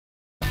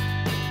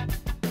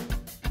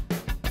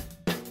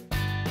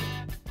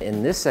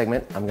In this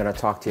segment, I'm going to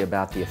talk to you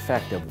about the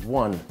effect of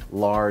one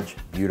large,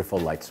 beautiful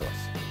light source.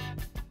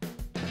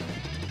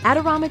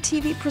 Adorama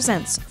TV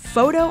presents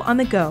Photo on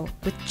the Go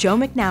with Joe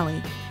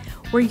McNally,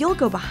 where you'll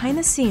go behind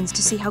the scenes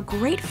to see how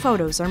great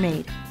photos are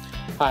made.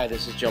 Hi,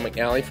 this is Joe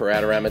McNally for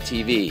Adorama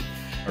TV.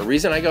 The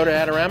reason I go to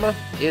Adorama,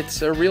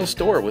 it's a real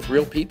store with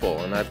real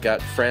people, and I've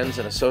got friends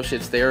and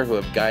associates there who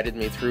have guided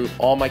me through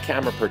all my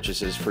camera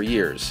purchases for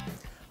years.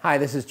 Hi,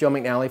 this is Joe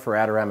McNally for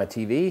Adorama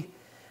TV,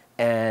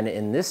 and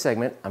in this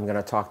segment, I'm going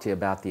to talk to you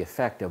about the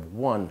effect of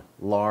one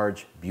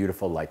large,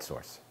 beautiful light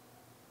source.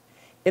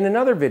 In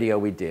another video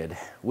we did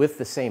with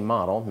the same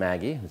model,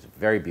 Maggie, who's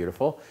very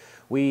beautiful,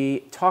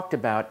 we talked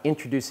about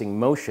introducing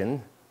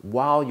motion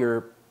while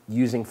you're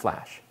using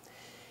flash.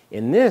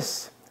 In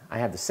this, I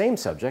have the same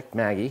subject,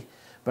 Maggie,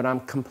 but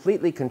I'm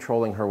completely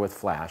controlling her with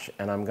flash,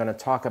 and I'm going to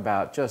talk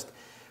about just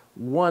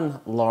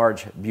one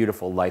large,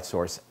 beautiful light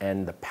source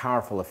and the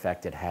powerful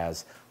effect it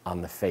has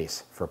on the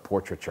face for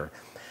portraiture.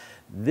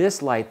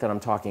 This light that I'm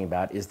talking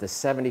about is the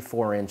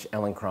 74-inch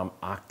Elinchrom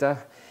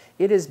Octa.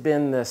 It has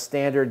been the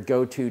standard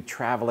go-to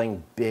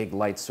traveling big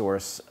light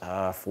source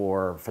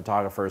for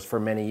photographers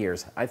for many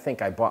years. I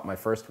think I bought my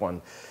first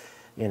one,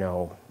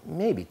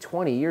 maybe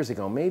 20 years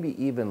ago,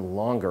 maybe even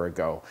longer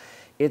ago.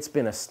 It's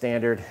been a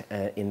standard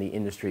in the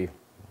industry,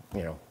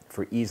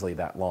 for easily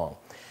that long.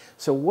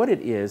 So what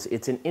it is,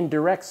 it's an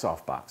indirect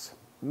softbox.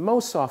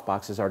 Most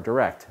softboxes are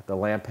direct. The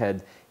lamp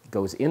head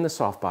goes in the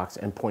softbox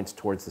and points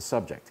towards the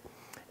subject.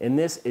 In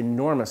this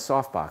enormous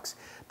softbox,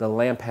 the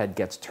lamp head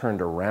gets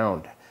turned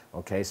around.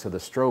 Okay, so the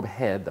strobe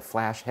head, the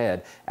flash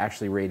head,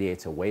 actually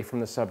radiates away from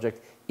the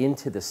subject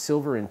into the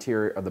silver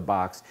interior of the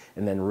box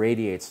and then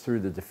radiates through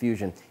the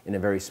diffusion in a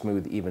very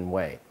smooth, even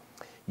way.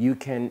 You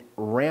can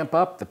ramp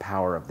up the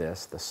power of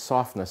this, the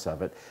softness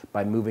of it,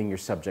 by moving your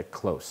subject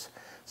close.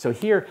 So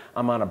here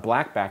I'm on a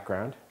black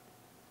background,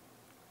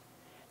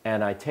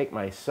 and I take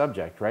my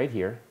subject right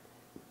here,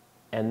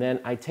 and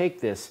then I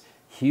take this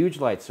huge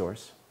light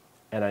source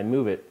and I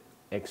move it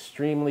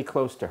extremely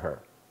close to her.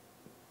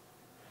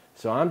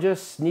 So I'm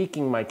just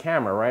sneaking my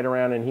camera right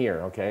around in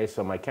here, okay?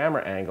 So my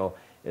camera angle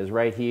is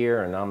right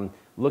here, and I'm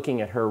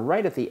looking at her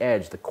right at the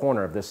edge, the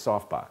corner of this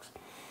softbox.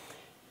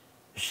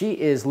 She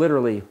is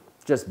literally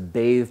just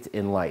bathed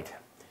in light.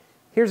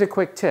 Here's a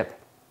quick tip.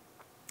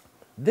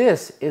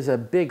 This is a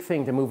big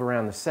thing to move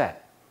around the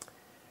set.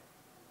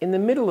 In the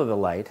middle of the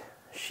light,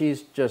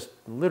 she's just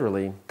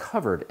literally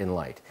covered in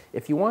light.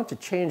 If you want to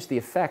change the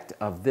effect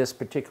of this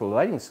particular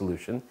lighting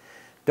solution,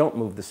 don't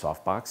move the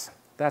softbox.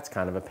 That's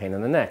kind of a pain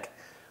in the neck.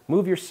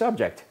 Move your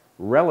subject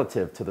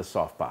relative to the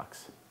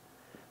softbox.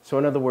 So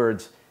in other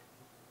words,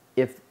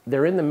 if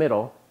they're in the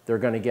middle, they're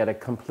going to get a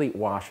complete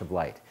wash of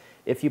light.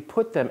 If you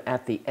put them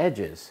at the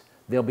edges,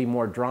 there'll be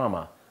more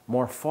drama,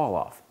 more fall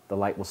off. The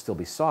light will still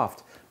be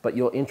soft, but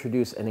you'll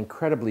introduce an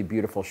incredibly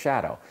beautiful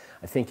shadow.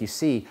 I think you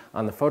see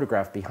on the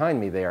photograph behind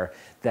me there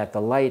that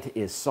the light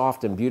is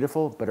soft and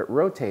beautiful, but it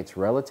rotates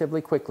relatively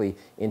quickly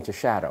into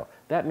shadow.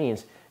 That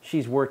means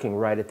she's working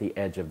right at the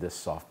edge of this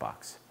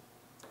softbox.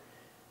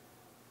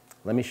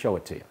 Let me show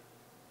it to you.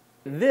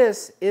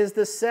 This is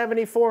the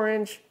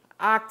 74-inch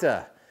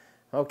Octa.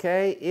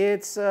 Okay,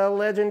 it's a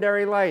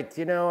legendary light.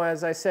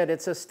 As I said,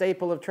 it's a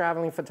staple of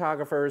traveling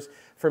photographers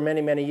for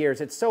many, many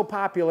years. It's so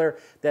popular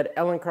that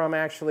Elinchrom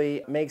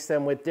actually makes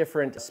them with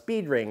different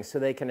speed rings so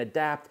they can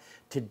adapt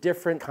to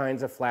different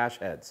kinds of flash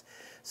heads.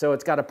 So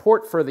it's got a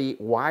port for the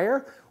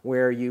wire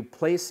where you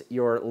place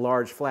your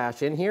large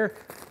flash in here.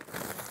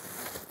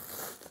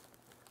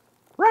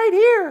 Right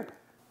here.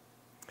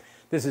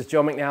 This is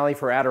Joe McNally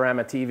for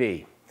Adorama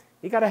TV.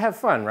 You gotta have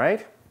fun,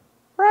 right?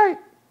 Right.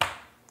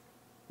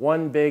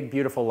 One big,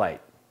 beautiful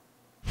light.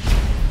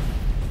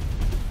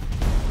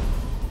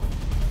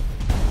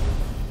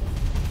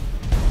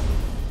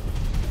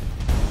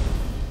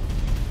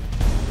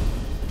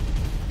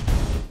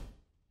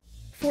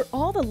 For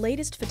all the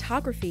latest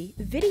photography,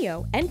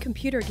 video, and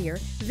computer gear,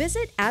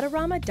 visit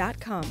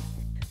Adorama.com.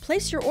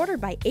 Place your order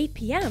by 8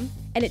 p.m.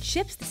 and it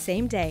ships the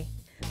same day.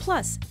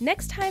 Plus,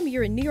 next time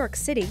you're in New York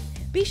City,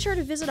 be sure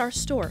to visit our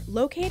store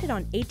located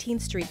on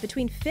 18th Street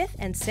between 5th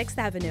and 6th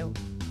Avenue.